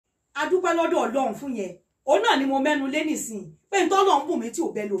a dúpẹ́ lọ́dọ̀ Ọlọ́run fún yẹn òun náà ni mo mẹ́nu lé nísìn pé n t'Ọlọ́run bù mí tí ò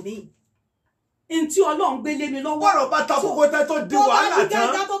bẹ lómi n tí Ọlọ́run gbé lé mi lọ́wọ́ ọ̀rọ̀ bá ta kókó tẹ́ tó di wàhálà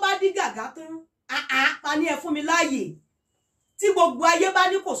tán tó bá di gàgà tán ta ni ẹ fún mi láàyè tí gbogbo ayé bá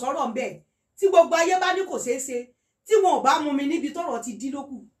ní kò sọ̀rọ̀ ńbẹ̀ tí gbogbo ayé bá ní kò ṣeéṣe tí wọn ò bá mú mi níbi tọ́rọ̀ ti dí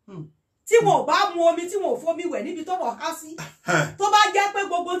lókù tí wọn ò bá mu omi tí wọn ò fomi wẹ̀ níbi tọ́rọ̀ há sí tó bá jẹ́ pé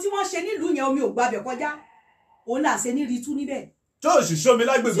gbogbo tí wọ́n ṣe nílùú yẹn omi ò gbabẹ̀ kọjá òun là ṣe ní rí tú níbẹ̀ tó sì sómi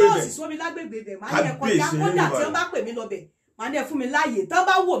lágbègbè bẹ̀ tí ó sì sómi lágbègbè bẹ̀ máa ní ẹ kọjá kódà tí wọ́n bá pè mí lọ bẹ̀ máa ní ẹ fún mi láàyè tán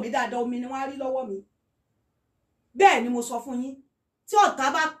bá wò mí dáadáa omi ni wọ́n á rí lọ́wọ́ mi bẹ́ẹ̀ ni mo sọ fún yín tí ọ̀tá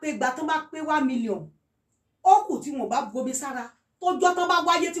bá pé gba tán bá pé 1 million ó kù tí wọn bá gbomi sára tójọ́ tán bá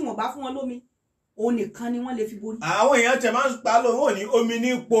wáyé tí wọn bá fún wọn lómi òun nìkan ni wọ́n lè fi borí. àwọn èèyàn tẹ máa ń pa lóhùn ní omi ní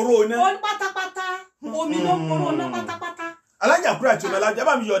poro náà. ó pátápátá omi ló poro náà pátápátá. alájà kúrò àti ọmọlájà ẹ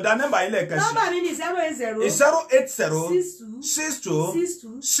bá mi yọ̀ọ̀dá nọ́mbà yín lẹ́ẹ̀kan sí. nọ́mbà mi ni 080 62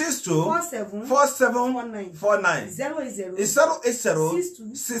 47 49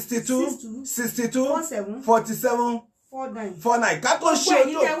 62 47 49 ká tó ṣe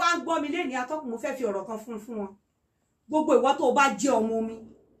ojú. gbogbo èyí tẹ wá ń gbọ́ mi lé ní atọ́kùn mo fẹ́ fi ọ̀rọ̀ kan fún wọn gbogbo ìwọ tó bá jẹ́ ọmọ omi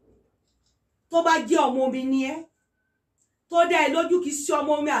tó bá jẹ́ ọmọ omi ni ẹ́ tó dá ẹ lójú kìí sí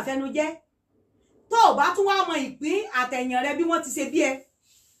ọmọ omi àfẹnujẹ́ tó bá tún wá mọ ìpín àtẹ̀yàn rẹ bí wọ́n ti ṣe bí ẹ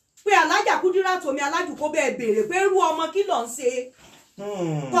pé alájà Kúdírát omi alájù kó bẹ́ẹ̀ béèrè pé irú ọmọ kí ló ń ṣe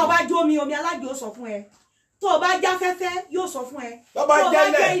tó bá jó omi alájù ó sọ fún ẹ tó bá já fẹ́fẹ́ yóò sọ fún ẹ tó bá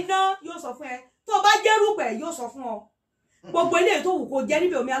jẹ́ iná yóò sọ fún ẹ tó bá jẹ́ rúpẹ̀ yóò sọ fún ọ gbogbo eléyìí tó wù kó jẹ́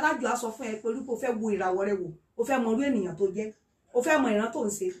níbi omi alájù á sọ fún ẹ pẹ̀lú kó fẹ́ wo ìràwọ̀ rẹ wò ó fẹ́ mọ irú ènìyàn tó jẹ́ ó fẹ́ mọ ìran tó ń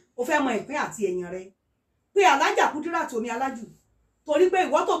ṣe ó fẹ́ mọ ìpín àti ẹ̀yàn rẹ pé alájà Kúdírát omi alájù torí pé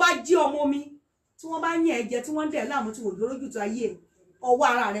ìwọ tó bá jí ọmọ omi tí wọ́n bá yàn ẹ jẹ tí wọ́n dẹ̀ láàmú tí wò lójú tó ayé ẹ ọwọ́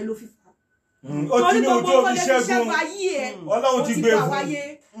ara rẹ ló fi fà ó ti ní ojú òbí ṣẹ́gun Ọlọ́run ti gbé fún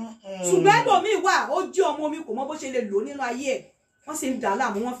ṣùgbọ́n ẹlòmíì wà ó jí ọmọ omi kò mọ bó ṣe lè lò nínú ayé ẹ wọ́n sì ń dà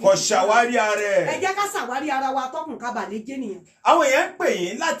láàmú wọ́n fi kò ṣàwárí ara ẹ̀. ẹ jẹ́ ká ṣàwárí ara wa tọkùn kábà lè jẹ́ nìyẹn. àwọn èèyàn ń pè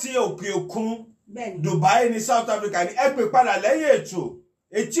yín láti òkè òkun Dubai ní South Africa ní ẹ pè padà lẹ́yìn ètò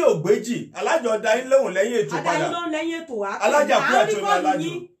etí ògbéjì alájọ darí lóhùn lẹ́yìn ètò padà adáyé lóhùn lẹ́yìn ètò wa alájà Kúdírát omi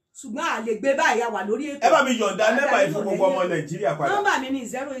alájù ṣùgbọ́n a lè gbé báyìí wà lórí ètò. ẹ bá mi yọ̀ǹda nọ́mbà yìí fún gbogbo ọmọ Nàìjíríà padà. nọ́mbà mi ni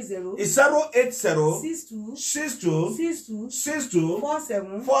 080 62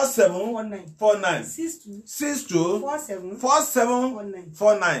 47 49 62 47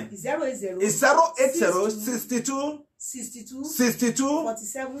 49 62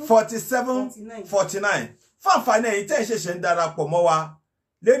 47 49 fáǹfààní ẹ̀yin tẹ́ ẹ ṣẹ̀ṣẹ̀ ń darapọ̀ mọ́ wa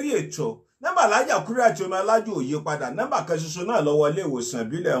lérí ètò nọ́mbà alájà Kúdírát omi alájù ò yí padà nọ́mbà kan ṣoṣo náà lọ wọlé ìwòsàn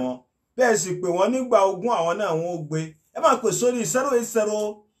ìbílẹ̀ wọn bẹ́ẹ̀ sì pé wọ́n nígbà ogún àwọn náà wọ́n ó gbé ẹ máa pè sórí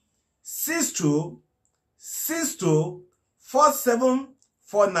 080 62 47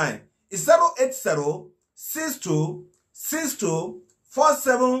 49 080 62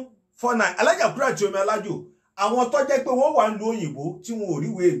 47 49 alájà Kúdírát omi alájù àwọn tó jẹ́ pé wọ́n wà ń lu òyìnbó tí wọn ò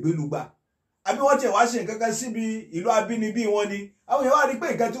ríwèé ìgbélùgbà àbí wọ́n tiẹ̀ wá ṣe nǹkan kan síbi ìlú abínibí wọn ni àwọn èèyàn wá rí pé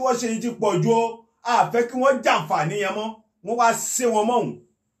nǹkan tí wọ́n ṣe yìí ti pọ̀ ju àfẹ́ kí wọ́n jàǹfààní yẹn mọ́ wọ́n wá ṣe wọn mọ́hùn.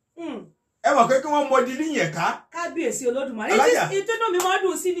 ẹ mọ̀ pé kí wọ́n mọdi níyẹn ká. kábíyèsí Olódùmarè ìtúnú mi máa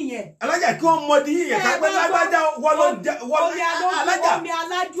dùn sí nìyẹn. alájà kí wọ́n mọdi níyẹn ká pé lágbájá alájà omi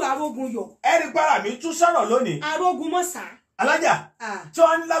alájù arógun yọ. ẹ rí para mi tún sọ̀rọ̀ lónìí. arógun mọ̀sá. alájà tí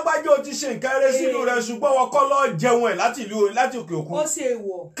wọ́n ní lágbájá ó ti ṣe nǹkan eré sínú rẹ̀ ṣùgbọ́n wọn kọ́ lọ́ọ́ jẹun ẹ̀ láti òkè òkun. ó ṣe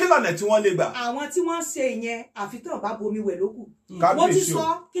wọ̀. kí lọ́nà tí wọ́n lè gbà. àwọn tí wọ́n ṣe ìyẹn àfitàn bá bomi wẹ̀ lókù. mo ti sọ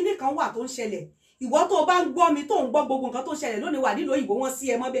kíní kan wà tó ń ṣẹlẹ̀ ìwọ tó o bá ń gbọ́ mi tó ń gbọ́ gbogbo nǹkan tó ń ṣẹlẹ̀ lónìí wà nílò òyìnbó wọn sí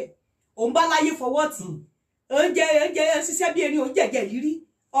ẹ mọ́bẹ̀ òun bá láyé fọwọ́ tì oúnjẹ ṣiṣẹ́ bí erin òun jẹ̀jẹ̀ lírí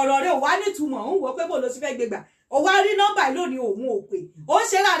ọ̀rọ̀ rẹ̀ ò wá nítumọ̀ òun wò pé bò ló ti fẹ́ gbégbà ó wá rí nọ́mbà lónìí òun ò pè ó ń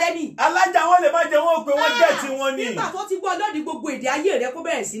ṣe rà rẹ ni. alájà wọn lè má jẹ wọn ò pé wọn jẹ tí wọn ní. nígbà tó ti gbọ́ lónìí gbogbo èdè ayé rẹ kó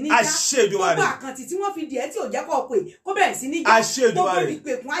bẹ̀rẹ̀ sí ní já àṣedùmarè gbogbo àkàntì tí wọ́n fi dì ẹ́ tí ò jẹ́ kó pè kó bẹ̀rẹ̀ sí ní já àṣedùmarè gbogbo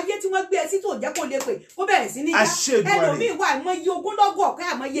ìpèkùn ayé tí wọ́n gbé ẹ sí tó jẹ́ kó lè pè kó bẹ̀rẹ̀ sí ní já àṣedùmarè ẹlòmíì wà àìmọye ogúnlọ́gọ̀ ọ̀kẹ́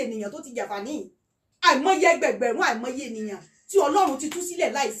àìmọye ènìyàn tó ti jàǹfààní àìmọye ẹgbẹ̀gbẹ̀rún àìmọye ènìyàn tí Ọlọ́run ti tú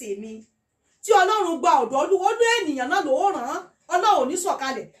sílẹ̀ láìsí èmi tí Ọlọ́run gba ọ̀dọ̀ olúwo ló ènìyàn náà ló ràn án Ọlọ́run ní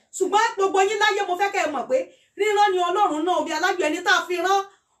sọ̀kalẹ̀ ṣùgbọ́n gbogbo yín láyé mo fẹ́ kẹ́ ẹ mọ̀ pé rírán ni Ọlọ́run náà omi alájù ẹni tá a fi rán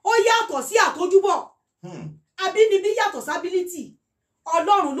ó yàtọ̀ sí àtójúbọ̀ abínibí yàtọ̀ sábílítì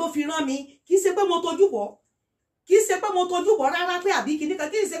Ọlọ́run ló fi rán mi kì í ṣe pé mo tojúbọ̀ kì í ṣe pé mo tojúbọ̀ rárá pé àbí kìíní kan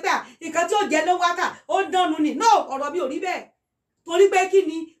kì í ṣe pé nǹkan tí ó jẹ ló wákà ó dánu ni no ọ̀rọ̀ mi ò rí bẹ́ẹ̀ torí pé kí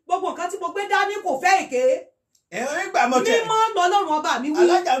ni gbogbo nǹkan tí mo gbé dání kò fẹ́ èké nígbà mo tẹ mímọ́ lọ́lọ́run ọba mi wí.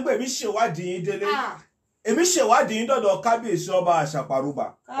 alájà ń pè mí ṣèwádìí yín délé èmi ṣèwádìí yín dọ̀dọ̀ kábíyèsí ọba àṣàpàrúbà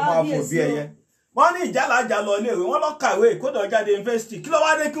ọmọ àfòbí ẹyẹ wọ́n ní ìjàlájà lọ iléèwé wọ́n lọ kàwé kódà jáde yunifásitì kí ló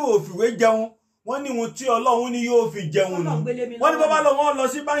wá dé kí o fìwé jẹun wọ́n ní ohun tí Ọlọ́run ní yóò fi jẹun nù wọ́n ní bàbá lọ wọ́n lọ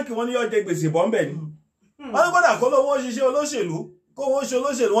sí báǹkì wọ́n ní yóò jẹ gbèsè bọ́ńbẹ̀ ni wọ́n ní kódà kó ló wọ́n ṣiṣẹ́ olóṣèlú kó wọ́n ṣe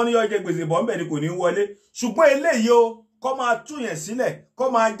olóṣèlú wọ́n ní yóò jẹ gbèsè bọ́ńbẹ̀ ni kò ní wọlé ṣùgbọ́n eléyìí o kọ́ máa tú yẹn sílẹ̀ kọ́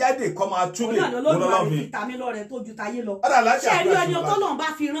máa jáde kọ́ máa tú lè lọ́lọ́fin tàmí lọ́rẹ̀ tó ju tayé lọ ṣe rí ẹni tọ́lọ́run bá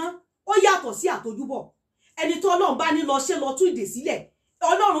fi rán ó yàtọ̀ sí àtojúbọ̀ ẹni tó Ọlọ́run bá ní lọ ṣe lọ tú ìdè sílẹ̀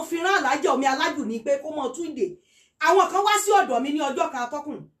Ọlọ́run fi rán Alájà Omi Alájù ní pé kó mọ tú ìdè àwọn kan wá sí ọ̀dọ̀ mi ní ọjọ́ kan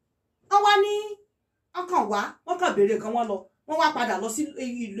atọ́kùn wọ́n wá ní ọkàn wá wọ́n kàn béèrè kan wọ́n lọ wọ́n wá padà lọ sí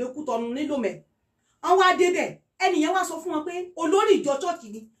ìlú Èkútọ́nu nílòmẹ̀ wọ́n wá débẹ̀ ẹnìyẹn wá sọ fún wọn pé olórí ìjọ chọ́ọ̀kì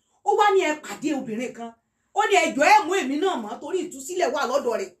ni ó wá ní ẹ pàdé obìnrin kan ó ní ẹjọ́ ẹ mú èmi náà mọ́ torí ìtúsílẹ̀ wà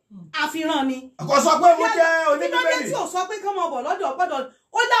lọ́dọ̀ rẹ̀ àfihàn ni. kò sọ pé mo jẹ́ oníbíbélì. kí ló dé tí ò sọ pé kán mọ bọ̀ lọ́dọ̀ gbọ́dọ̀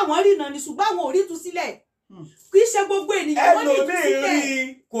ó láwọn rí náà ni ṣùgbọ́n àwọn ò rí ìtúsílẹ̀ kì í ṣe gbogbo ènìyàn wọ́n ní ìtúsílẹ̀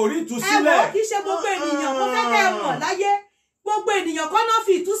kò rí ìtúsílẹ̀ ẹ̀wọ̀n kì í ṣe gbogbo ènìyàn kó fẹ́ kẹ́ ẹ mọ̀ láyé gbogbo ènìyàn kọ́ náà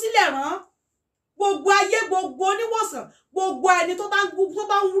fi ìtúsílẹ̀ rán gbogbo ayé gbogbo oníwòsàn gbogbo ẹni tó bá ń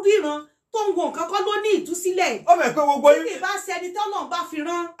ríran tó ń wo nǹkan kan ló ní ìtúsílẹ̀. ó mọ̀ pé gbogbo yín. kí bá ṣe ẹni tí Ọlọ́run bá fi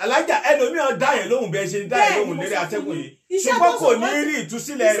rán. Alájà ẹlòmíràn dá yẹn lóhùn bí ẹ ṣe dá yẹn lóhùn lérí atẹ́gùn yìí ṣùgbọ́n kò ní rí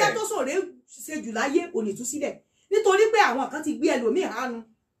ìtúsílẹ̀ rẹ̀. iṣẹ́ tó ṣòro ṣe jù láyé ò ní ìtúsílẹ̀ nítorí pé àwọn kan ti gbé ẹlòmíràn hánu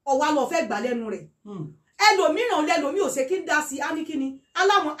ọwọ́ lọ fẹ́ gbà lẹ́nu rẹ̀ ẹlòmíràn lẹ́lòmí ò ṣe kí ń dá sí áníkíní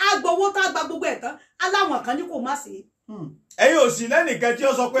aláwọn agbowó tá gba gbogbo ẹ̀ tán aláwọn kan ní kò má ṣe. ẹ̀yin ò sí lẹ́nìkan tí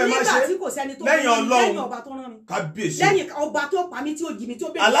ó sọ pé ẹ má ṣe lẹ́yìn Ọlọ́run ọba tó rán mi kábíyèsí lẹ́yìn ọba tó pa mí tí ó jí mi tí ó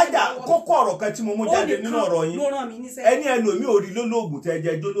bẹ̀rẹ̀. Alájà kókó ọ̀rọ̀ kan tí mo mú jáde nínú ọ̀rọ̀ yín ẹni ẹlòmí ò rí lólóògùn tẹ́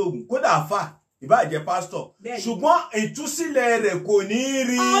jẹ́ jólóògùn kódà àfà ìbáàjẹ́ pásítọ̀ ṣùgbọ́n ìtúsílẹ̀ rẹ̀ kò ní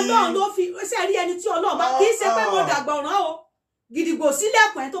rí. Ọlọ́run ló fi ṣe rí ẹni tí Ọlọ́run bá kì í ṣe pé mo dàgbà ọ̀ràn o gidigbo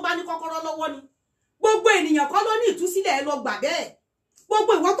sílẹ̀kùn ẹ̀ tó bá ní kọ́kọ́rọ́ lọ́wọ́ ni gbogbo ènìyàn kọ́ ló ní ìtúsílẹ̀ ẹ lọ gbà bẹ́ẹ̀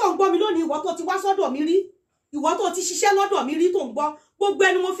gbogbo ìwọ tó ń gbọ́ mi lónìí ìwọ tó ti wá sọ́dọ̀ mi rí ìwọ tó ti ṣiṣẹ́ lọ́dọ̀ mi rí tó ń gbọ́ gbogbo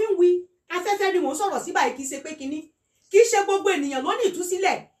ẹni mo fi ń wí afẹ́fẹ́ ni mò ń sọ̀rọ̀ sí báyìí kì í ṣe pé kinní kì í ṣe gbogbo ènìyàn ló ní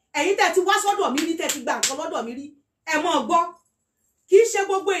ìtúsílẹ̀ ẹ̀yin tẹ́ ti wá sọ́dọ̀ mi rí tẹ́ ti gba nǹkan lọ́dọ̀ mi rí ẹ mọ̀ gbọ́ kì í ṣe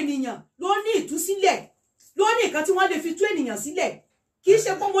gbogbo ènìyàn ló ní ìtúsílẹ̀ ló ní nǹkan tí wọ́n lè fi tú ènìyàn sílẹ̀ kì í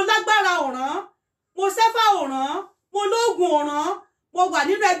ṣe pé mo lágbára ọ̀ràn mo sẹ́fà ọ̀ràn mo lóògùn ọ̀ràn mo wà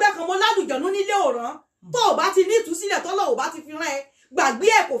nínú ẹgbẹ́ kan mo lálùjọ̀nú nílé ọ̀ràn tó o bá ti ní ìtúsílẹ̀ tọ́lọ̀ ò bá ti fi rán ẹ gbàgbé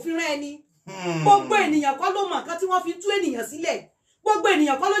ẹ̀ kò fi rán ẹni gbogbo ènìyàn kọ́ ló mọ̀ nǹkan tí wọ́n fi tú ènìyàn sílẹ̀ gbogbo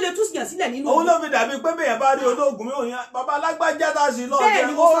ènìyàn kọ́ ló lè tú ènìyàn sílẹ̀ nínú. òun ló fi dàbí pé bẹ́ẹ̀ bá rí olóògùn mi ò yan bàbá alágbájá tá a sì lọ jẹ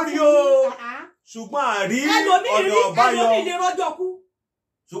ó rí o ṣùgbọ́n àrí ọ̀nà ọ̀báyọ ẹlòmíì lè rọ́jọ́ kú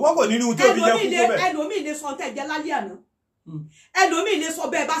ṣùgbọ́n kò nínú tó fi jẹ́ kú bẹ́ẹ̀. ẹlòmíì lè sọ tẹ̀ jẹ́ lálẹ́ àná ẹlòmíì lè sọ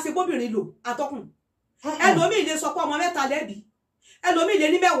bẹ́ẹ̀ bá ṣe bóbìnrin lò àtọkùn ẹlòmíì lè sọ pé ọmọ mẹ́ta lẹ́bi ẹlòmíì lè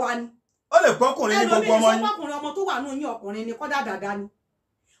ní mẹ́wàá ni ó lè pọ́kùnrin ní gbogbo ọmọ yín ẹlòmíì lè sọ pọ́kùnrin ọmọ tó wà nù yín ọkùnrin ni kọ́dà dáadáa ni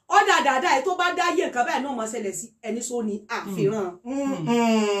ọ̀dà dáadáa ẹ̀ tó bá dá yé nǹkan báyìí náà mọ̀ ṣẹlẹ̀ sí ẹni sọ ni àfihàn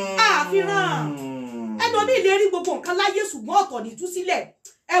ẹlòmíì lè rí gbogbo nǹkan láyé ṣùgbọ́n ọ̀tọ̀ ní ìtúsílẹ̀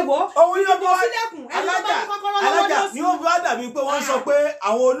ẹ wò òun yóò bọ́ sílẹ̀kùn Alájà ni ó fi wá dàbí pé wọ́n sọ pé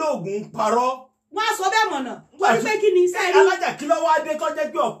àwọn olóògùn ń parọ́ wọ́n á sọ bẹ́ẹ̀ mọ̀nà torí pé kí ni sẹ́ẹ̀rí. Alájà kí ló wá dé kó jẹ́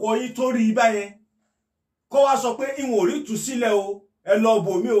pé ọ̀pọ̀ yín tó rí ibà yẹn kó wá sọ pé ìwọ̀n ò rí ìtúsílẹ̀ o ẹ lọ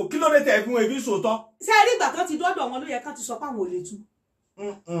bò mí o kí ló dé tẹ̀ fún ebi sòótọ́. sẹ́ẹ̀rí ìgbà kan ti dọ́dọ̀ wọn ló yẹ ká ti sọ pé àwọn ò lè tú.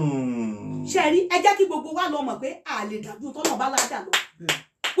 sẹ́ẹ̀rí ẹ jẹ́ kí gbogbo wa lọ mọ̀ pé a lè dàbí tọ́nà bá láàdà lọ.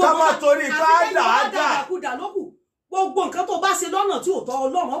 ká má torí ká dáadáa gbogbo nǹkan tó bá ṣe lọ́nà tí ò tọ́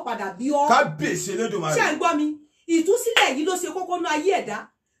Ọlọ́run padà bí ọ́. Kábíyèsí Elédùmarè. ṣé ń gbọ́ mi ìtúsílẹ̀ yìí ló ṣe kókó ní ayé ẹ̀dá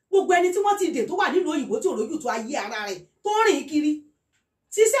gbogbo ẹni tí wọ́n ti dè tó wà nílùú òyìnbó tí ò lójú tó ayé ara rẹ̀ tó rìn kiri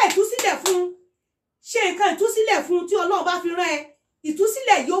ṣiṣẹ́ ìtúsílẹ̀ fún ṣe nǹkan ìtúsílẹ̀ fún tí Ọlọ́run bá fi rán ẹ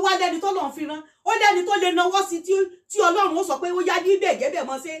ìtúsílẹ̀ yìí ó wá lẹ́ni tó lọ́n fi rán ó lẹ́ni tó lè nawọ́ sí tí Ọlọ́run ó sọ pé ó yá ní bẹ̀gẹ́bẹ̀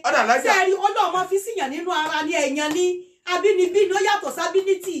mọ́ sí sẹ́ẹ̀rí Ọlọ́run mọ́ fi síyàn nínú ara ní ẹ̀yàn ní abínibí ni ó yàtọ̀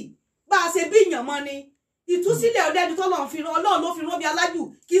sábínítì bá a ṣe bí ìyàn mọ́ ni ìtúsílẹ̀ ọlẹ́ni tó lọ́n fi rán Ọlọ́run ló fi rán mi Alájù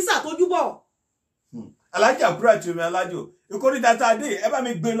kì í ṣàtójúbọ̀. Alájà Kúrẹ́tì Omi Alájù ìkórìíta tá a dé ẹ bá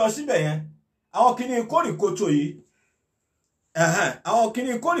mi gbé lọ síbẹ̀ yẹn àwọn kìíní kórìkòtò yìí àwọn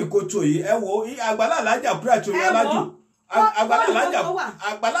kìíní kórìkòtò yìí ẹ wo àgbàlá Alájà Kúrẹ́tì Omi Alájù àgbàlá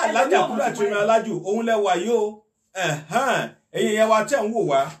Alájà Kúrẹ́tì Omi Alájù òun lẹ́wà yìí o ẹ̀yin yẹn wa tẹ̀ ń wò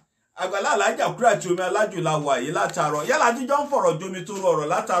wá àgbàlá Alájà Kúrẹ́tì Omi Alájù la wà yìí látàárọ̀ yálà jíjọ́ ń fọ̀rọ̀ jomi tó rọrọ̀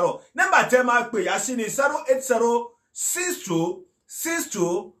látàárọ̀ nọ́mbà tẹ́ máa pè yá sí ni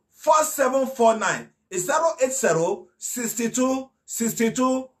 08062624749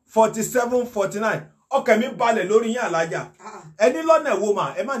 08062624749 ọkàn mi balẹ̀ lórí yín Alájà ẹni lọ́nà ẹ̀wò mà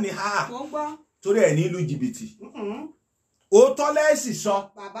ẹ má ní ha torí ẹ̀ ní ìlú jìbìtì òótọ́ lẹ́ẹ̀sì sọ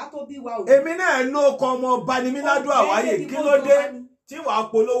èmi náà ló kọ ọmọ ọba ni mí ládùn àwáyé kí ló dé tí wàá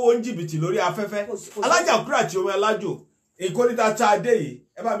polówó ń jìbìtì lórí afẹ́fẹ́. Alájà Kúrò àti Omi Alájò ìkórìtà tá a dé yìí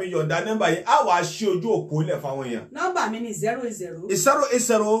ẹ bá mi yọ̀ǹda nọ́mbà yìí á wàá ṣí ojú òpó lẹ̀ fáwọn èèyàn. Nọ́mbà mi ni 080 080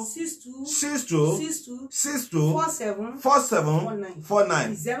 62 62 62 62 47 47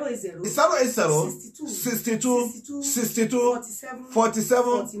 49 080 080 62 62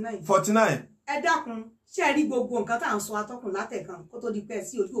 47 49. Ẹ dákun ṣé rí gbogbo nǹkan tá à ń sọ atọ́kùn látẹ̀kan kó tó di pẹ́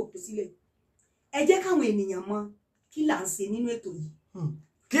sí ojú òpó sílẹ̀. Ẹ jẹ́ káwọn ènìyàn mọ̀ kí là ń ṣe nínú ètò yìí.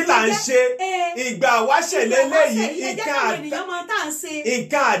 Kí là ń ṣe ìgbà wáṣẹ̀ lélẹ́yìí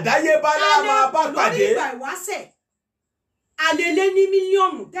ìkan àdáyébá la máa bá pàdé. Lórí ìgbà ìwáṣẹ̀ alele ní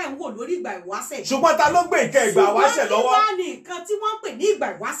mílíọ̀nù tẹ́ ń wò lórí ìgbà ìwáṣẹ̀. Ṣùgbọ́n ta ló gbé ìkẹ́ ìgbà ìwáṣẹ̀ lọ́wọ́? Ṣùgbọ́n kí wá ní nǹkan tí wọ́n ń pè ní ìgbà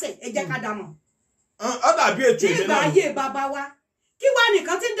ìwáṣẹ̀ ẹ jẹ́ ká dá mọ̀. Ó dàbí ètò ìlú náà. Nígbà ayé bàbá wa kí wá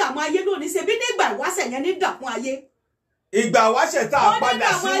nìkan tí ń dààmú ayé lónìí ṣe bí nígbà ìwáṣẹ̀ yẹn ní dààmú ayé. Ìgbà ìwáṣẹ̀ tá a padà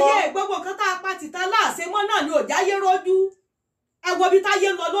sí mọ́. Wọ́n ní dààmú ayé gbogbo nǹkan tá a pa tìta láàṣẹ mọ́ náà ni òjá yé rójú. Ẹ wo bí táyé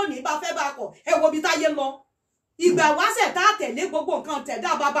lọ lónìí bá fẹ́ bá kọ̀ ẹ wo bí táyé lọ. Ìgbà ìwáṣẹ̀ tá a tẹ̀lé gbogbo nǹkan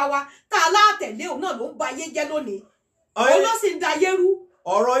tẹ̀dá bàbá wa tá a látẹ̀lé òun náà ló ń ba ayé jẹ́ lónìí. Òun ló sì ń da ayé rú.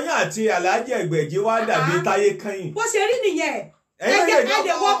 Ọ̀rọ̀ yín àti Alhaji Ẹgbẹ̀jì wá dàbí táyé kẹ́yìn. Bó ṣe rí nìyẹn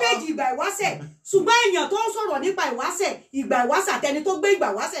ẹ̀jẹ̀ wọ péjì ìgbà ìwáṣẹ̀ ṣùgbọ́n èèyàn tó ń sọ̀rọ̀ nípa ìwáṣẹ̀ ìgbà ìwáṣẹ̀ àtẹni tó gbé ìgbà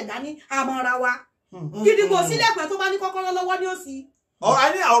ìwáṣẹ̀ dání àmọ́ra wa. Gidigbo sílẹ̀pẹ̀ tó bá ní kọ́kọ́rọ́ lọ́wọ́ ní òsì.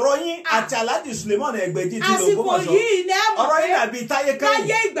 Ọ̀rọ̀ yín àti Alhaji Suleiman Ẹgbẹ̀jì ti lò àsìkò yìí ilẹ̀ mọ̀ ọ̀rọ̀ yín dàbí táyé kẹ́yìn.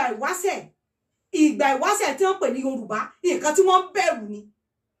 láyé ìgbà ìwáṣẹ̀ tí wọ́n pè ní Yorùbá nǹkan tí wọ́n bẹ̀rù ni.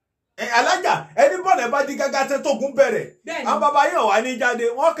 Alájà ẹni bọ́ọ̀lù ẹ bá di gágá tẹ́ tógun bẹ̀rẹ̀ àwọn bàbá yẹn wà ní jáde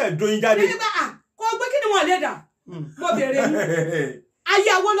wọ́n kẹ̀ dóyin jáde. Kò gbé kí ni wọ́n lè dà mo bèrè ní ayé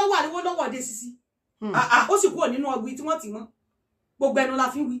Awólọ́wọ̀ dé sisi ó sì kúrò nínú ọgbìn tí wọ́n ti mọ́ gbogbo ẹnu la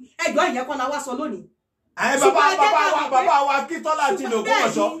fi ń wí ẹjọ́ ìyẹn kọ́ la wá sọ lónìí. Bàbá wa Akíntọ́lá àti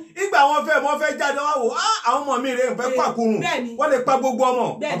Ògbómọ̀ṣọ́ ìgbà wọ́n fẹ́ jáde wá wò àwọn ọmọ mi rè ń fẹ́ pàkúrùn wọ́n lè pa gbogbo ọmọ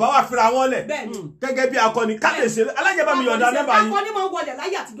bàbá wa fira wọn lẹ̀ gẹ́gẹ́ bí akọni kábíyèsí Alájà bá mi yọ̀ǹda nẹ́bà yín. Akọni máa ń wọlé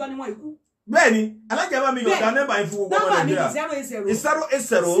láyé àtijọ́ ni wọ́n ikú. Bẹ́ẹ̀ni Alájà bá mi yọ̀ǹda nẹ́bà yín fún gbogbo ọmọ Nàìjíríà. 080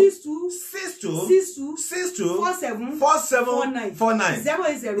 62 62 47 49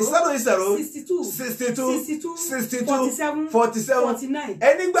 080 62 62 47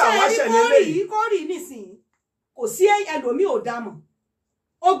 ẹni gbà wáṣẹ̀ lélẹ́yìí. Kórì nísìnyí kò sí ẹlòmíì ò dámọ̀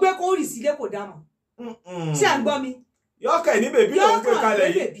ó gbé kórì sílé kò dámọ̀ ṣé à ń gbọ́ mi. Yọ́kẹ̀ ní bèbí ló ń gbé kalẹ̀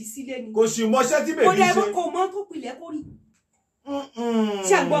yìí kò sì mọṣẹ́ tí bèbí ṣe. Kò mọ tó pilẹ̀ kórì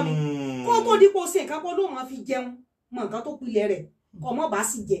ṣé à ń gbọ́ mi kó tó dípò ṣe nǹkan kó ló máa fi jẹun mọ nǹkan tó pilẹ̀ rẹ̀ kò mọ́ bá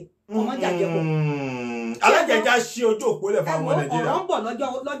sì jẹ kò mọ́ jàjẹ́ pọ̀. Alájà ṣí ojú òpó lẹ̀ fún ọmọ Nàìjíríà. ọ̀rọ̀ ń bọ̀ lọ́jọ́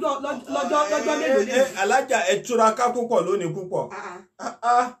mélòó lè. Alájà ẹ túraká púpọ̀ lónìí púpọ̀.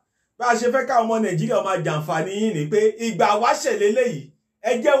 Bá a ṣe fẹ́ ká ọmọ Nàìjíríà máa jàǹfààní yín ni pé ìgbà àwáṣẹ̀ lélẹ́yìí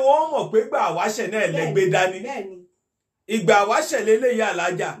ẹ jẹ́ wọ́n mọ̀ pé ìgbà àwáṣẹ̀ náà lẹ́gbẹ́ dání. Ìgbà àwáṣẹ̀ lélẹ́yìí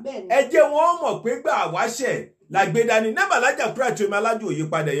Alájà ẹ jẹ́ wọ́n mọ̀ pé ìgbà àwáṣẹ̀ làgbé dání. Nọ́mbà Alájà Kúrò àti Omi Alájò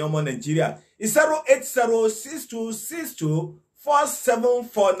òyípadà ẹ̀yàn ọmọ Nàìjíríà 080 62 62 47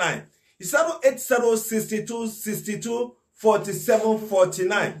 49 080 62 62 47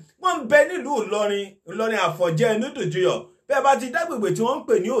 49. Wọ́n ń bẹ nílùú Ìlọrin Àfọ̀njẹ́ Nídòjúyọ̀ bẹ́ẹ̀ bá ti dágbègbè tí wọ́n ń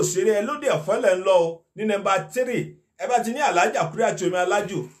pè ní Òṣèré Ẹlódì Ẹ̀fọ́lẹ̀ ńlọ o ní nọ́mbà 3 ẹ bá ti ní Alájà Kúrò àti Omi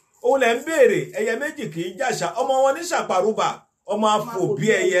Alájò òun lẹ̀ ń béèrè ẹyẹ méjì kì í jàṣà ọmọ wọn ní Ṣàpàrúbà ọmọ afòbí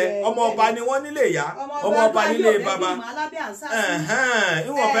ẹyẹ ọmọ ọba ni wọ́n nílé ìyá ọmọ ọba nílé bàbá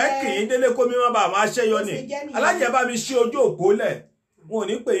ìwọ̀n fẹ́ kì í délé kó mi má bàa máa ṣẹ́yọ ni. Alájà bá mi ṣí ojú òpó lẹ̀ wọn ò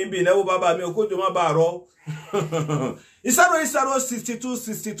ní pè yín bí ìnáwó bàbá mi òkójọ má bàa rọ 080 62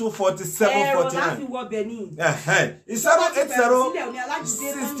 62 47 49 080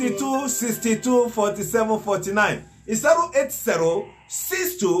 62 47 49 080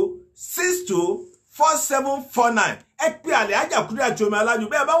 62 62 4749 ẹ pè Alájà Kúrò àti Omi Alájò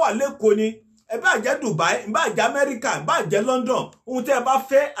bẹ́ẹ̀ bá wà lẹ́kọ̀ọ́ ni ẹ bá jẹ́ Dubai ẹ bá jẹ́ Amẹ́ríkà ẹ bá jẹ́ London ohun tẹ́ ẹ bá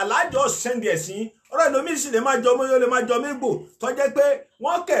fẹ́ Alájà ó sẹ́ndì ẹ̀ sí ọ̀rọ̀ ìlòmí sì lè má jọ ọmọ yóò lè má jọ mégbò tó jẹ́ pé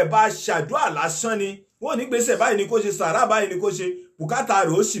wọ́n kẹ̀ bá ṣàdúrà lásán ni wọ́n ní gbèsè báyìí ni kò ṣe sàrà báyìí ni kò ṣe bùkátà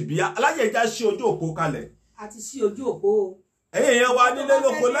rẹ̀ ó sì bíyá. Alájà ìjà ṣí ojú òpó kalẹ̀. Àti ṣí ojú òpó o. Ẹ̀yin èèyàn wa nílé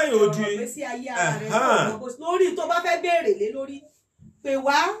lóko lẹ́yìn odi. Lórí tó bá fẹ́ béèrè lé lórí pé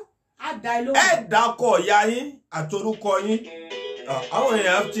wá á dá ẹ lóhùn. Ẹ dákọ̀ ìyá yín àtorúkọ yín àwọn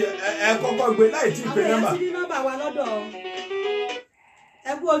èèyàn ti ẹ kọ́kọ́ gbé láì tí ì pé nọ́mbà. Àwọn èèyàn ti ní nọ́mbà wa lọ́dọ̀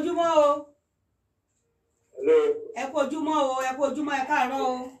ẹ kú ojúmọ́ o. Ẹ kú ojúmọ́ o ẹ kú ojúmọ́ ẹ káàárọ̀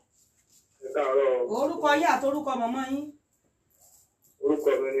o. Ẹ káàárọ̀ o. Orúkọ yín àtorúkọ mọ̀mọ́ yín. Orúkọ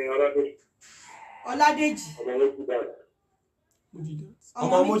mi ni Ọládèjì. Ọládèjì.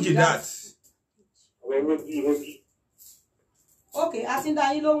 Ọmọ Mojidat. Ọmọ Moji. Ok, a ti ń dá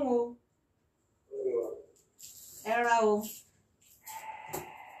yín lóhùn o. Ẹ ra o.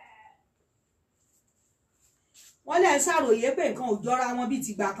 wọ́n lẹ̀ ń ṣàròyé pé nǹkan ò jọra wọn bíi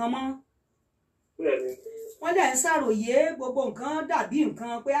tìgbà kan mọ́. Bẹ́ẹ̀ni. Wọ́n lẹ̀ ń ṣàròyé gbogbo nǹkan dàbí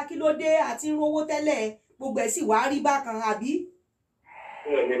nǹkan pé akílódé àti ń rówó tẹ́lẹ̀ gbogbo ẹ̀ sì wá rí bákan àbí.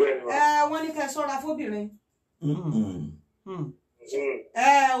 Bẹ́ẹ̀ni bẹ́ẹ̀ni. Wọ́n ní kẹ́ ṣọ́ra fóbìnrin.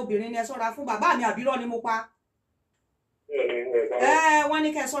 Obìnrin ni ẹ ṣọ́ra fún. Bàbá mi àbírọ́ ni mo pa. Wọ́n ní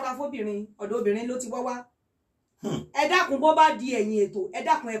kẹ́ ṣọ́ra fóbìnrin. Ọ̀dọ̀ obìnrin ló ti wọ́ wá. Ẹ dákun bó bá di ẹ̀yìn ètò ẹ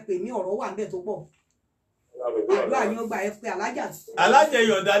dákun ẹ pè mí ọ̀rọ̀ wà ńbẹ̀ tó pọ̀. Àdúrà yín ó gbà ẹ pé alájà. Alájà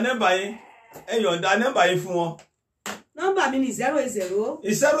yọ̀ǹda nẹ́mbà yín. Ẹ yọ̀ǹda nẹ́mbà yín fún wọn. Nọ́mbà mi ni 080 080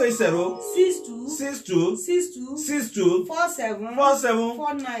 62 62 62 62 47 47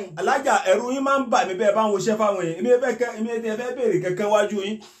 49. Alájà ẹ̀rù yín máa ń bà mí bẹ́ẹ̀ bá ń woṣẹ́ fáwọn èèyàn. Èmi ẹ fẹ́ béèrè kankan wájú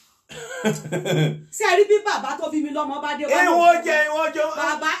yín. Ṣé ẹ rí bí bàbá tó bí mi lọ́mọ bá dé wá? Ìwọ́n jẹ́.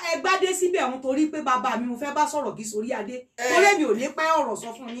 Bàbá ẹ gbádé síbẹ̀ òun torí pé bàbá mi mo fẹ́ bá sọ̀rọ̀ kí sórí adé. Torí mi ò ní pẹ́ ọ̀rọ̀ sọ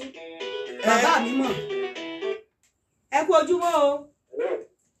fún yín. Bàbá mi mọ̀. Ẹ kú ojúmọ́ o.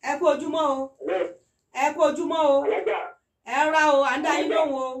 Ẹ kú ojúmọ́ o. Ẹ kú ojúmọ́ o. Ẹ ra o, à ń dá yín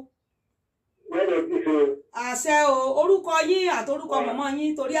lóhùn o. Àṣẹ o, orúkọ yín àtorúkọ mọ̀mọ́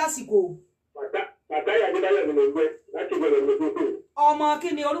yín torí àsìkò. Bàbá ìyá Adébáyọ̀ ni mo gbé láti gbọ́dọ̀ mo gbé. Ọmọ kí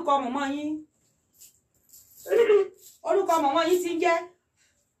ni orúkọ mọ̀mọ́ yín? Orúkọ mọ̀mọ́ yín ti ń jẹ́?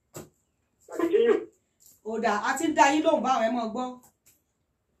 Àbíjíyù. Ó dà, a ti ń dá yín lóhùn báwọn ẹ mọ̀ gbọ́.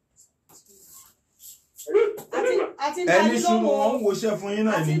 A ti ń dá Ẹni yín sún lóhùn wọn o. ń woṣẹ́ fún yín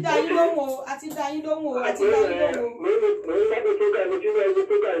náà A ti ni. ń dá yín lóhùn o. A ti ń dá yín lóhùn o. A ti ń dá yín lóhùn o. Mo ń lábẹ́ tó ga ẹni tí wọ́n ẹni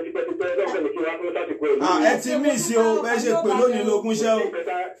tó ga ẹni tipẹ́tipẹ́ lọ́kẹ́ ní kí wọ́n á fún lásìkò ẹ̀. Ẹ ti mí sí o, bẹ́ẹ̀ ṣe pè lónìí lógún ṣẹ́ o.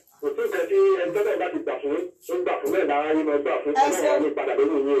 Kò tó kẹ́ tí ẹni tọ́lẹ̀ bá ti gbà fún tó gbà fún mẹ́ta ara yín lọ gbà fún ọlọ́run ní padà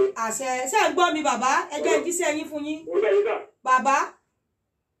lórí yín o. Àṣẹ ṣé ń gbọ́ mi bàbá? Ẹ jẹ́ jíṣẹ́ yín fún yín. Mo ń bẹ̀ yín kà. Bàbá,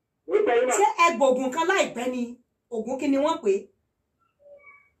 Mo ń bẹ̀ yín kà. ṣé ẹ gbòògùn kan láìpẹ́ ni? Ògùn kí ni wọ́n pè é?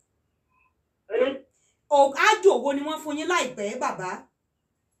 Ẹni. Ájò wo ni wọ́n fún yín láìpẹ́ bàbá?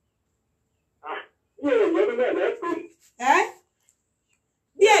 Bí èèyàn ní bẹ́ẹ̀ lẹ́ pè.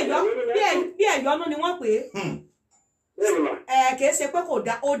 Bí ẹ̀yọ́nú ni wọ́n pè é. Bẹ́ẹ̀ni mà. Kìí ṣe pé kò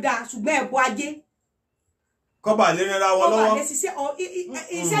dá ó dáa ṣùgbọ́n ẹ̀bọ ajé. Kọ́ba lè rẹra wọn lọ́wọ́. Kọ́ba lè ṣiṣẹ́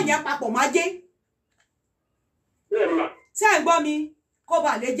iṣẹ́ yẹn papọ̀ májé. Bẹ́ẹ̀ni mà. Ṣé ẹ̀ ń gbọ́ mi?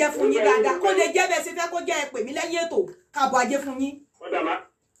 Kọ́ba lè jẹ́ fún yín dáadáa. Kó lè jẹ́ bẹ́ẹ̀ ṣe fẹ́ kó jẹ́ ẹ pè mí lẹ́yìn ètò kábọ̀ ajé fún yín. Ọ̀dà má.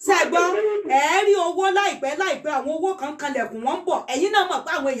 Ṣé ẹ gbọ́? Ẹ rí owó láìpẹ́ àwọn owó kan kanlẹ̀kùn wọ́n ń bọ̀. Ẹ̀yin náà mọ̀ pé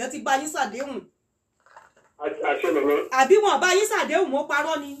àwọn èèyàn ti bá yín ṣàdéhùn. Àṣẹ mọ̀mọ́. Àbí wọn bá yín ṣàdéhùn mo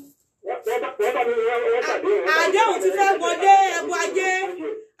parọ́ ni. Àdéhùn ti fẹ́ wọlé ẹbọ ajé.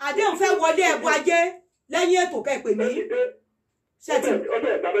 Àdéhùn fẹ́ wọlé ẹbọ ajé lẹ́yìn ètò kẹ́ pè mí.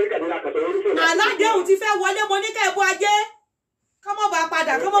 Aládéhùn ti fẹ́ wọlé mo ní kẹ́ ẹbọ ajé. Kọ́mọ́ bá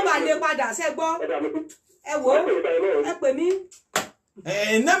padà kọ́mọ́ bá lè padà ṣẹ́ gbọ́. Ẹ wò ó ẹ pè mí.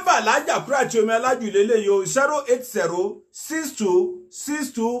 Nọ́mbà alájà kúrò àti omi alájù lélẹ́yìí o 080 62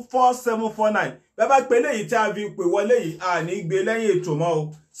 62 4749. Bẹ́ẹ̀ bá pè léyìí tí a fi pè wọlé yìí a ní gbé lẹ́yìn ètò mọ́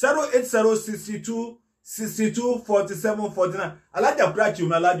o 080 62 62 47 49. Alájà kúrò àti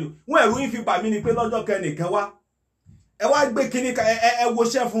omi alájù. Wọ́n ẹ̀rù yín fi bà mí ni pé lọ́jọ́ kẹ́nìkan wá. Ẹ wá gbé kíní ẹ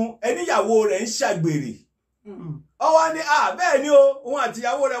woṣẹ́ fún ẹníyàwó rẹ̀ ń ṣàgbèrè. Ó wá ní bẹ́ẹ̀ ni o òun àti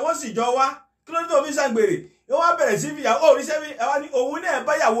ìyàwó rẹ̀ wọ́n sì jọ wá kí ló dé tó fi ṣàgbèrè. Ó wá bẹ̀rẹ̀ sí fi ìyàwó oríṣẹ́ bí ẹ wá ní òun náà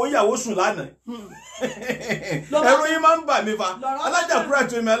bá ìyàwó sùn lánàá. Ẹ̀rù yín máa ń bà mí fa. Alájà kúrò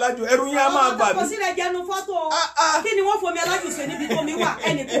àti omi alájù ẹ̀rù yín á máa bà mí. Ọkọ̀ sílẹ̀ jẹnu fọ́tò. Kí ni wọ́n fomi alájù ṣe níbi tó mi wà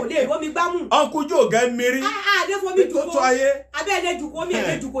ẹnì kò lè rómi gbámù. Ọkùnjú ògá mérí. Adé fomi jùkọ́. Tó tó ayé. Abẹ́ ẹ̀dẹ̀ jùkọ́ mi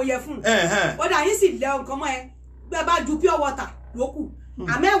ẹ̀dẹ̀ jùkọ́ yẹ fún. Ọ̀dà yín sì lẹ nǹkan mọ́ ẹ. Bẹ́ẹ̀ bá ju pure water lókù.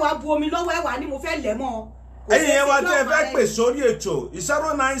 Àmẹ́wàá bu omi lọ́wọ́ ẹ̀wà ni mo fẹ́ lẹ̀ mọ́ ọ. Ẹ̀yin yẹn wá tẹ́ ẹ fẹ́ pè sórí ètò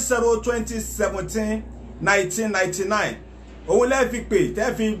 090 2017 1999. Òun lẹ́ fi pè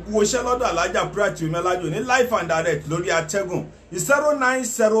tẹ́ fi woṣẹ́ lọ́dọ̀ alájà kúrò àti omi alájù ní live and direct lórí atẹ́gùn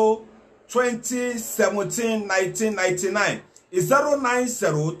 090 2017 1999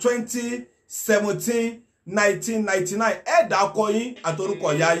 090 2017 1999. Ẹ dákọ yín àtorúkọ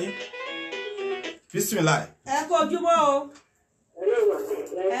ìyá yín. Bismillah. Ẹ kú ojúmọ́ o.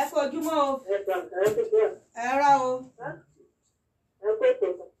 Ẹ kú ojúmọ́ o. Ẹ rà o.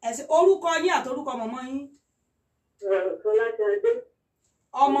 Ẹ̀sìn orúkọ yín àtorúkọ mọ̀mọ́ yín.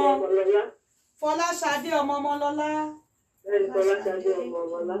 Ọmọ Fọláṣadé ọmọ Ọmọlọ́lá.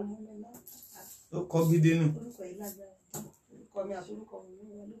 Ó kọ́ gidi nù. Orúkọ yìí lágbára. Orúkọ mi àtorúkọ mi ní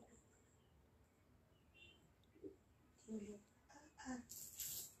wọlé.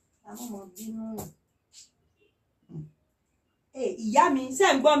 Àwọn ọmọ bínú. Ìyá mi ṣé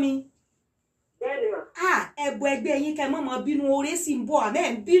ń gbọ́ mi? Bẹ́ẹ̀ni mà. Ẹ̀bùn ẹgbẹ́ yín kẹ́ mọ́ bínú oore sì ń bọ̀ àmẹ́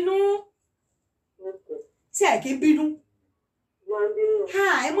ń bínú. Ṣé ẹ̀ kí ń bínú? Wọ́n bínú.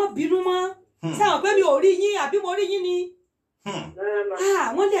 Ẹ mọ́ bínú mọ́. ṣé àwọn pé mi ò rí yín àbí mo rí yín ni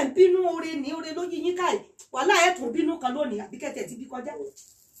wọ́n lè ń bínú oore ní oore lójú yín káì wàhálà ẹ̀ tún bínú kan lónìí àbí kẹ̀tẹ̀ ti bí kọjá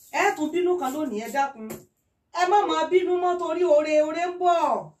ẹ̀ tún bínú kan lónìí ẹ dákun ẹ má máa bínú mọ́ torí oore ń bọ̀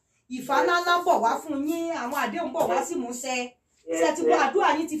ìfàlálá bọ̀ wá fún yín àwọn àdéhùn bọ̀ wá sí múṣẹ ṣe ti wọ àdúrà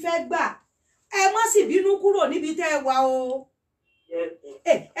yín ti fẹ́ gbà ẹ má sì bínú kúrò níbi tẹ́ ẹ wà o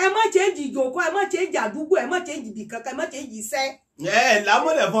ẹ má change ìjòkó ẹ má change àdúgbò ẹ má change ibì kankan ẹ má change iṣẹ́.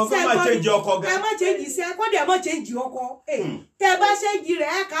 Lámọ̀lẹ̀ fún ọkọ má change ọkọ gan. ẹ má change iṣẹ́ kọ́dẹ̀ ẹ má change ọkọ tẹ́ ẹ bá change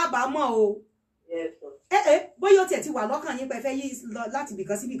rẹ̀ ẹ kábàámọ̀ o bóyá ó tiẹ̀ ti wà lọ́kàn yín pé ẹ fẹ́ yí lọ láti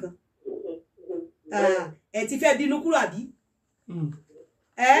ibìkan sí ibìkan ẹ ti fẹ́ bínú kúrò àbí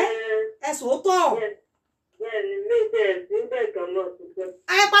ẹ sòótọ́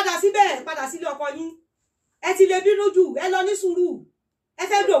ẹ padà sílé ọkọ yín ẹ ti lè bínú jù ẹ lọ ní sùúrù ẹ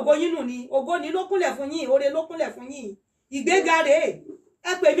fẹ́ dùn ògo yín nù ni ògo ni ló kúnlẹ̀ fún yín oore ló kúnlẹ̀ fún yín ìgbéga rèé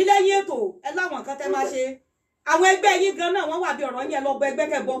ẹ pè mí lẹ́yìn ètò ẹ láwọn nǹkan tẹ́ máa ṣe àwọn ẹgbẹ́ yín gan náà wọ́n wà bí ọ̀rọ̀ yín lọ bọ ẹgbẹ́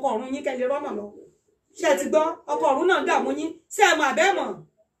kẹbọ ọkọ ọ̀run yín kẹlẹ rọ́nà lọ ṣe ti gbọ́ ọkọ ọ̀run náà dààmú yín ṣé ẹ mọ̀ àbẹ́ mọ̀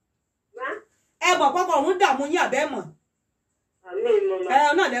ẹ mọ̀ pọ́kọ ọ̀run dààmú yín àbẹ́ mọ̀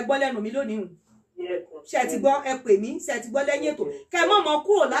náà lẹ gbọ́ lẹ́nu mi lónìí ṣe ti gbọ́ ẹ pè mí ṣe ti gbọ́ lẹ́yìn ètò kẹ mọ̀ mọ́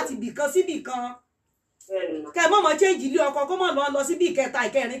kúrò láti bìkan síbì kan kẹ mọ̀ mọ́ change ilé ọkọ kó mọ̀ lọ síbì kẹta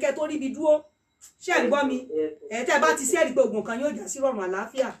ìkẹrin kẹ tó ríbi dúró ṣe ń gbọ́ mi tẹ́ bá ti sẹ́ẹ̀rí pé oògùn kan yóò já sí rọrùn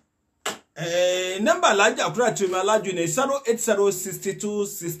àlàáfíà. Nọ́mbà alájà àkúrà tí omi alájú ni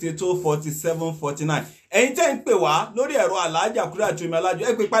 08062624749 ẹ̀yin tẹ́ ń pè wá lórí ẹ̀rọ alájà àkúrà tí omi alájú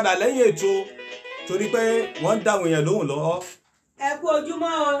ẹ pè padà lẹ́yìn ètò torí pé wọ́n ń dáwọn èèyàn lóhùn lọ́wọ́. ẹ kú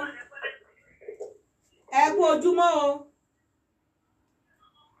ojúmọ́ o ẹ kú ojúmọ́ o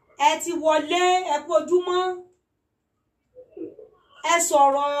ẹ ti wọlé ẹ kú ojúmọ́ ẹ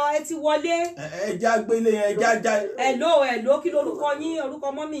sọ̀rọ̀ ẹ ti wọlé. ẹ já gbélé yẹn ẹ já. hello kí lorúkọ yín orúkọ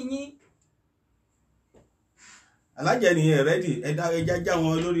mọ́mì yín. alájẹ nìyẹn rẹ́dì ẹ já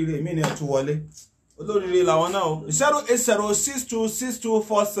wọn olóríire mí ni ẹ tún wọlé olóríire làwọn náà o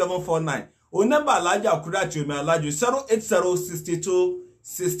 08062624749 òun nọ́mbà alájà àkúrà àti omi alájù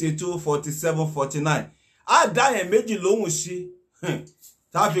 08062624749 á dá yẹn méjì lóhùn sí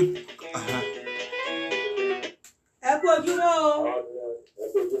tàbí. ẹ kú ojúmọ́ o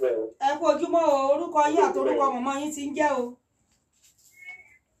ẹ kú ojúmọ́ o orúkọ yín àti orúkọ mọ̀mọ́ yín ti ń jẹ́ o.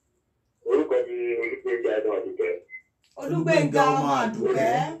 orúkọ mi Olúgbénga ọmọ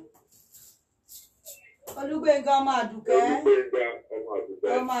Àdùkẹ́. Olúgbénga ọmọ Àdùkẹ́.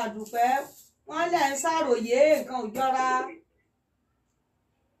 ọmọ Àdùkẹ́ wọ́n lẹ̀ ń ṣàròyé nǹkan ò jọra.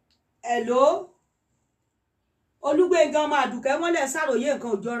 Hello Olúgbénga ọmọ Àdùkẹ́ wọ́n lẹ̀ ń ṣàròyé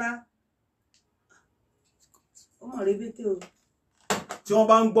nǹkan ò jọra. ọmọ rẹ bẹ́tẹ̀ o. tí wọ́n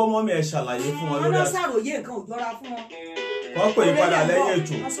bá ń gbọ́ mọ́mí ẹ̀ ṣàlàyé fún wọn lórí àti. wọ́n ṣàròyé nǹkan ò jọra fún wọn. wọ́n pè é padà lẹ́yìn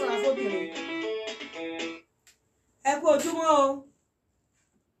ètò. wọ́n ṣọ́ra fóbìnrin. ẹ kú ojúmọ́ o.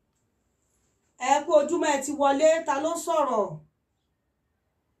 ẹ kú ojúmọ́ ẹ ti wọlé ta ló sọ̀rọ̀.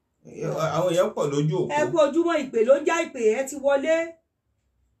 àwọn èèyàn pọ̀ lójú òkú. ẹ kú ojúmọ́ ìpè ló ń já ìpè ẹ ti wọlé.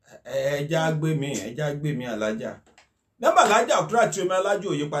 ẹja gbé mi alájà. nọ́mbà alájà àkúrà tí omi alájò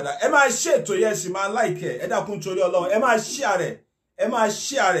òye padà ẹ máa ṣètò yẹn sì máa láìkẹ ẹ dákun torí Ọlọ́run ẹ máa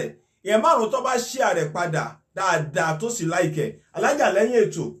share rẹ̀ ìyẹn márùn tó bá share rẹ̀ padà dáadáa tó sì láìkẹ alájà lẹ́yìn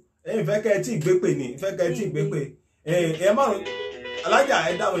ètò ẹ̀yin fẹ́ kẹ́ ẹ tí ìgbépè ní ìfẹ́ kẹ́ ẹ tí ìgbépè ìyẹn márùn alájà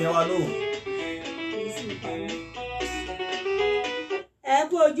ẹ dáhùn yẹn wá lóhùn. ẹ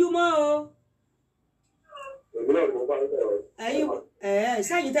kú ojúmọ́ o. ẹ̀yin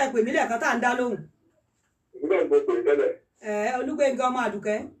sẹ́yìn tẹ́ pè mí lẹ́ẹ̀kan tá à ń dá lóhùn. Olúgbénga ọmọ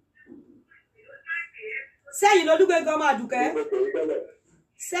Àdùkẹ́. sẹ́yìn lolúgbénga ọmọ Àdùkẹ́.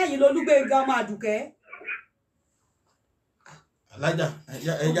 sẹ́yìn lolúgbénga ọmọ Àdùkẹ́. alájà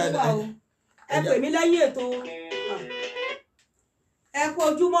ẹ pè mí lẹ́yìn ètò. ẹ kú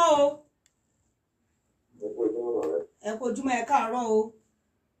ojúmọ́ o. ẹ kú ojúmọ́ ẹ káàárọ̀ o.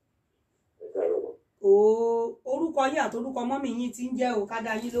 orúkọ yín àti orúkọ mọ́mì yín ti ń jẹ́ o ká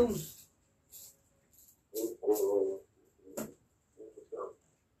dá yín lóhùn.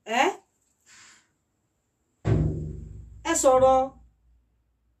 ẹ sọ̀rọ̀.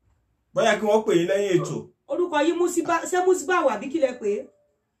 bóyá kí wọ́n pè yín lẹ́yìn ètò. orúkọ yín ṣé músíbà wà bí kí lẹ pè é.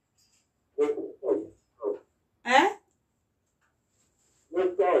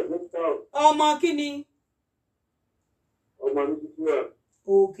 ọmọ kí ni. ọmọ mi tuntun rẹ.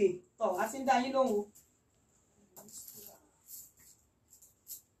 òkè tọ a ti ń dá yín lóhùn.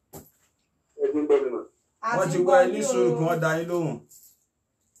 wọ́n ti gbọ́ ẹ ní sùúrù kí wọ́n dá yín lóhùn.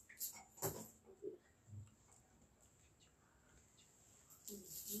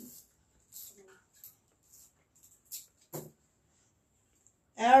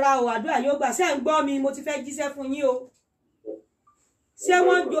 ẹ ra o àdúrà yóò gbà ṣé ń gbọ́ mi mo ti fẹ́ jíṣẹ́ fún yín o ṣé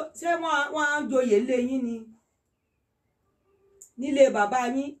wọ́n ń joyè lé yín ni nílé bàbá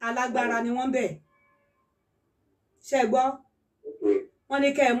yín alágbára ni wọ́n bẹ̀ ṣé gbọ́ wọ́n ní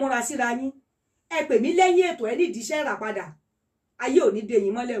kẹ́ ẹ múra síra yín ẹ pè mí lẹ́yìn ètò ẹ nídìí iṣẹ́ rà padà ayé ò ní dè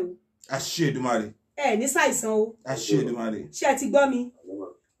yín mọ́lẹ̀ o àṣẹ Èdùmàrè ẹ ní ṣàìsàn o àṣẹ Èdùmàrè ṣé ti gbọ́ mi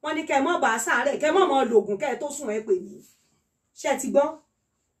wọ́n ní kẹ́ ẹ mọ́ bá sàárẹ̀ kẹ́ ẹ mọ́ lògùn kẹ́ ẹ tó sùn ẹ pè mí ṣé ti gbọ́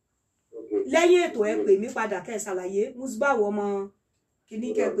lẹ́yìn ètò ẹ pè mí padà kẹ́ ẹ ṣàlàyé musbawo ọmọ kìíní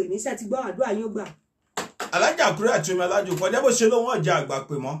kẹ́ ẹ pè mí ṣé ti gbọ́ àdúrà yín ó gbà. alájà Àkúrẹ́ àti omi alájò kọjá bó ṣe lóun ọjà àgbà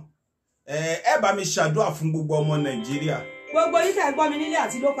pè mọ́ ẹ bá mi ṣàdúrà fún gbogbo ọmọ Nàìjíríà. gbogbo yín tẹ́ gbọ́ mi nílé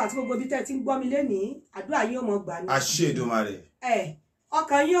àti lóko àti gbogbo bí tẹ́ ti ń gbọ́ mi lénìí àdúrà yín ó mọ gbà ní. àṣẹ Èdùmàrè.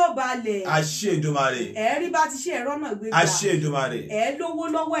 ọkàn yín ó balẹ̀. àṣẹ Èdùmàrè. ẹ rí bá ti ṣe ẹ̀rọ náà gbé gbà. àṣẹ Èdùmàrè. ẹ lówó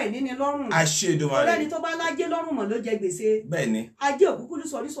lọ́wọ́ ẹ̀ níní lọ́rùn. àṣẹ Èdùmàrè. ọlẹ́ni tó bá lájẹ́ lọ́rùn mọ̀ ló jẹ gbèsè. bẹ́ẹ̀ni. ajé òkúkú ní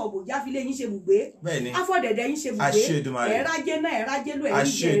sọrí sọ̀bù jáfilé yín ṣe bùgbé. bẹ́ẹ̀ni. afọ́dẹ̀dẹ̀ yín ṣe bùgbé. àṣẹ Èdùmàrè. ẹ rájẹ́ náà ẹ rájẹ́ ló ẹ rí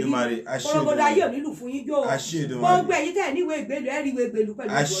àṣẹ Èdùmàrè. àṣẹ Èdùmàrè. kọ́rọ́gọ́dọ̀ ayé ò nílù fún yín jó. àṣẹ Èdùmàrè. gbogbo ẹ̀yin tẹ́ níwèé ìgbélu ẹ rí ìwé ìgbélu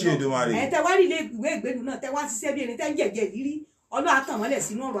pẹ̀lú àṣẹ Èdùmàrè. ẹ tẹ wá rí ìwé ìgbélu náà tẹ wá ṣiṣẹ́ bí ẹni tẹ́ ń jẹ̀jẹ̀ lírí ọlọ́ àtàmọ́lẹ̀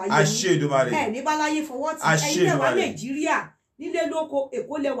sínú ọ̀rọ̀ ayé àṣẹ Èdùmàrè. ẹ ní báláyé fọwọ́ tí ẹ̀yin tẹ́ wá Nàìjíríà nílé lóko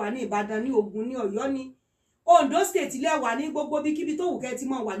Èkó lẹ́wà ní Ìbàdàn ní Ògùn ní Ọ̀yọ́ ní Ondo state lẹ́wà ní gbogbo bíkíbi tó wù kẹ́ ti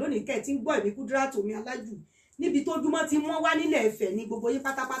mọ̀ wà lónìí kẹ́ ti ń gbọ́ ìmí Kúdírátù Omi Alájù níbi tó dúmọ́ ti mọ́ wá nílẹ̀ Ifẹ̀ ní gbogbo yín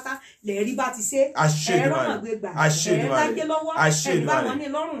pátápátá lẹ́ẹ̀rí bá ti ṣe ẹ̀rọ náà gbé gbà ẹ̀rọ lájẹ́ lọ́wọ́ ẹ̀rí bá wọn ní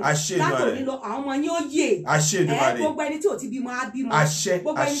lọ́rùn látòní lọ àwọn ọmọ yín ó yè gbogbo ẹni tí ò ti bímọ á bímọ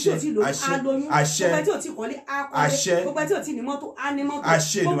gbogbo ẹni tí ò ti lóyún á lóyún gbogbo ẹni tí ò ti kọ́lé á kọ́lé gbogbo ẹni tí ò ti ní mọ́tò á ní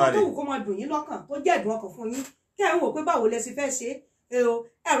mọ́tò gbogbo tó wù kó mọ dùn yín lọ́kàn tó jẹ́ ìdùn ọkàn fún yín kẹ́ ẹ̀ ń wò pé báwo lẹ ṣe fẹ́ ṣe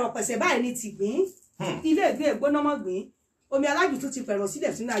ẹ̀rọ pẹ̀sẹ̀ báyìí ni tìgbín ilé ìgbé ìgbónámọ́ gbìn Omi Alájù tún ti fẹ̀rọ̀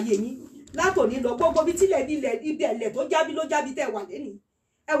sílẹ̀ sínú ayé yín látòní lọ gbogbo bí tílẹ̀ ilẹ̀ tó jábí ló jábí tẹ̀ wà lẹ́nìí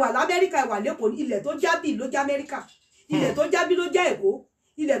ẹ wà l'Amẹ́ríkà ẹ wà l'Ékòó ilẹ̀ tó jábí ló já Amẹ́ríkà ilẹ̀ tó jábí ló já Èkó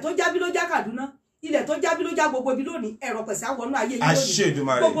ilẹ̀ tó jábí ló já Kaduna ilẹ̀ tó jábí ló já gbogbo ibi lónìí ẹ̀rọ pẹ̀sẹ̀ àwọnú ayé yín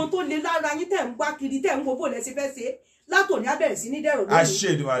lónìí gbogbo tó le lára yín tẹ̀ ń wá kiri tẹ̀ ń wo bó lẹ ṣe fẹ́ ṣe látòní abẹ̀rẹ̀ sí ní dẹ̀rọ̀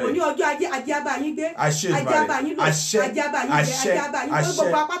lónìí òní ọjọ́ ajé abá yín gbé ajé abá yín lò ajé abá yín gbé ajé abá yín gbé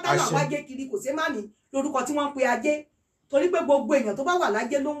gbogbo apáta náà wájé kiri kò sé má ní lórúkọ tí wọ́n ń pe ajé torí pé gbogbo èèyàn tó bá wà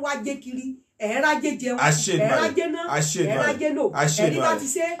lájé ló ń wájé kiri ẹ̀ẹ́rájé jẹun ẹ̀ẹ́rájé náà ẹ̀ẹ́rájé lò ẹ̀ẹ́rí bá ti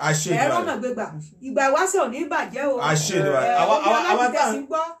ṣe ẹ̀ẹ́rọ náà gbégbà ìgbà ìwáṣẹ̀ ò ní bàjẹ́ o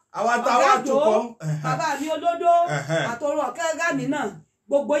bàbá mi olódó àtọrọ ọ̀kẹ́gá mi náà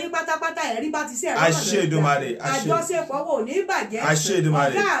gbogbo yín pátápátá ẹ̀rí bá ti ṣe ẹ̀rọ náà àjọṣepọ̀ wò ní bàjẹ́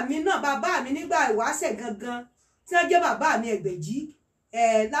ọ̀gá mi náà bàbá mi nígbà ìwáṣẹ̀ gangan tí wọ́n jẹ́ bàbá mi Ẹgbẹ̀jì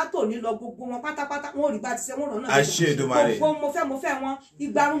látòní lọ gbogbo wọn pátápátá wọn ò rí bá ti ṣe wọn rọ náà gbogbo mo fẹ́ wọn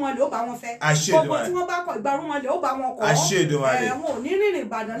ìgbárùn wọn lè ó bá wọn fẹ́ gbogbo tí wọ́n bá kọ ìgbárùn wọn lè ó bá wọn kọ wọn ò ní rìnrìn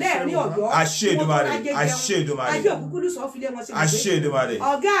Ìbàdàn lẹ́ẹ̀rin Ọ̀yọ́ ajé òkúkúrú sọ filé wọn ṣe gbé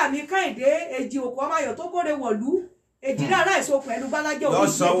ọ̀gá mi Kẹ́hìndé Èjì Òkú Ọmáyọ̀ tó kóre wọ̀lú èjìlá aláìsàn okùn ẹnu bálájọ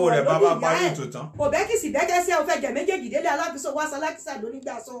lọ́sànwó rẹ̀ bàbá parí ètò tán òbẹ́kìsì bẹ́kẹ́sẹ́ ọ̀fẹ́ jẹ̀ méjèèjì délé alákìsọ wá sálákìsà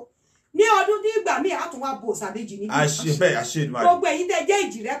lónígbà sọ ní ọdún tí ìgbà míì á tún wá bo òsàbèjì níbí gbogbo èyí tẹ́ jẹ́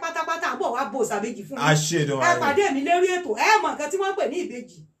ìjì rẹ pátápátá àbọ̀ wá bo òsàbèjì fún mi ẹ pàdé mi lérí ètò ẹ mọ̀ nǹkan tí wọ́n pè ní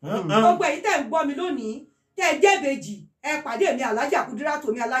ìbejì gbogbo èyí tẹ́ ń gbọ́ mi lónìí tẹ́ jẹ́ ìbejì ẹ pàdé mi Alájà Kúdírátù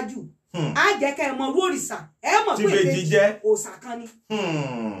Omi Alájù á jẹ́ kẹ́ ẹ mọ orú òrìṣà ẹ mọ̀ pé ìbejì òòṣà kan ni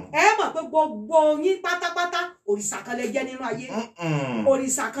ẹ mọ̀ pé gbogbo yín pátápátá òrìṣà kan lẹ jẹ́ nínú ayé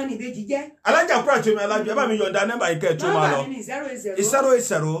òrìṣà kan ni ìbejì jẹ́. Alájà Kúdírátù Omi Alájù ẹ bá mi yọ̀ǹda nọ́mbà yìí kẹ́ ẹ tó máa lọ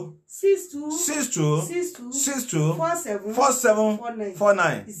 080 62 62 47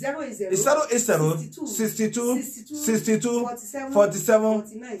 49 080 62 62 47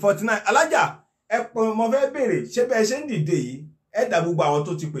 49. Alájà ẹ pọ̀ mo fẹ́ béèrè ṣé bẹ́ẹ̀ ṣe ń dìde yìí ẹ dá gbogbo àwọn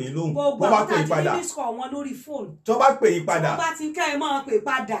tó ti pè yín lóhùn bó bá pè yín padà tó bá pè yín padà tó bá ti ká ẹ máa pè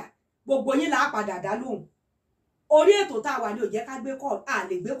padà gbogbo yín là á padà dá lóhùn orí ètò tá a wà ní ó jẹ́ ká gbé kọ́ à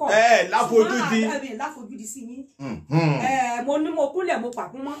lè gbé kọ́ láfojúdi sí yín mo ní mo kúnlẹ̀ mo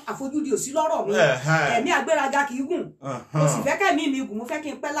pàkún mọ́ àfojúdi ò sí lọ́rọ̀ mi ẹ̀mí àgbéraga kì í gùn mo sì fẹ́ kẹ́mi mi gùn mo fẹ́ kí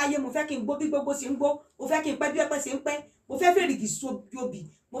n pẹ́ láyé mo fẹ́ kí n gbó bí gbogbo ṣe ń gbó mo fẹ́ kí n pẹ́ bí ẹpẹ́ ṣe ń pẹ́ mo fẹ́ fèrèkì sóbì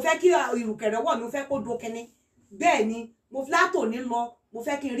mo fẹ́ kí ìrùkẹ̀rẹ̀ wọ̀ mi mo fẹ́ kó do kẹ́ni bẹ́ẹ̀ ni mo látòní lọ mo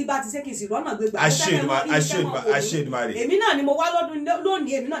fẹ́ kí n rí bá ti ṣe kí n sì rọ́nà gbégbá èmi náà ni mo wá lọ́dún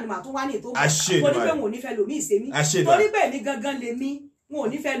lónìí èmi náà ni màá tún wá ní ètò torí pé wọn ò ní fẹ́ lòmí ìsèmí torí pé èmi gangan lèmi wọn ò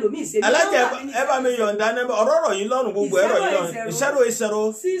ní fẹ́ lòmí ìsèmí. Alájà ẹ bá mi yọ̀ǹda nẹ́bẹ̀ ọ̀rọ̀ ọ̀rọ̀ yín lọ́rùn gbogbo ẹ̀rọ yín lọ́rùn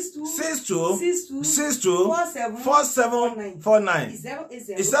 080 62 62 47 49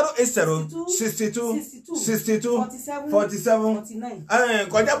 080 62 62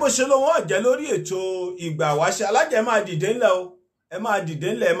 47 kọjá bó ṣe lóun ọ̀jẹ́ lórí ètò ìgbà wáṣẹ. Alájà ẹ máa dìde ńlẹ̀ o ẹ máa dìde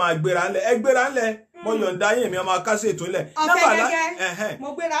ńlẹ̀ ẹ máa gbéra ńlẹ̀ ẹ gbéra ńlẹ̀ mo yọ̀ǹda yín mi ọmọ akásẹ̀ ètò ńlẹ̀. mo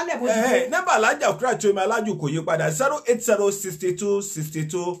gbéra ńlẹ̀ mo dìde. nọ́mbà alájà òkúra tí omi alájù kò yí padà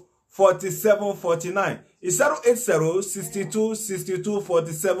 08062624749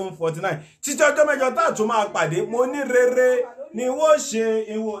 08062624749 títí ọjọ́ mẹ́jọ tá a tún máa pàdé mo ní rere ni wọ́n ṣe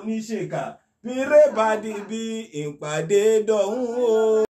ìwọ ní ṣèkà bí rébàdì bí ìpàdé dọ̀hún o.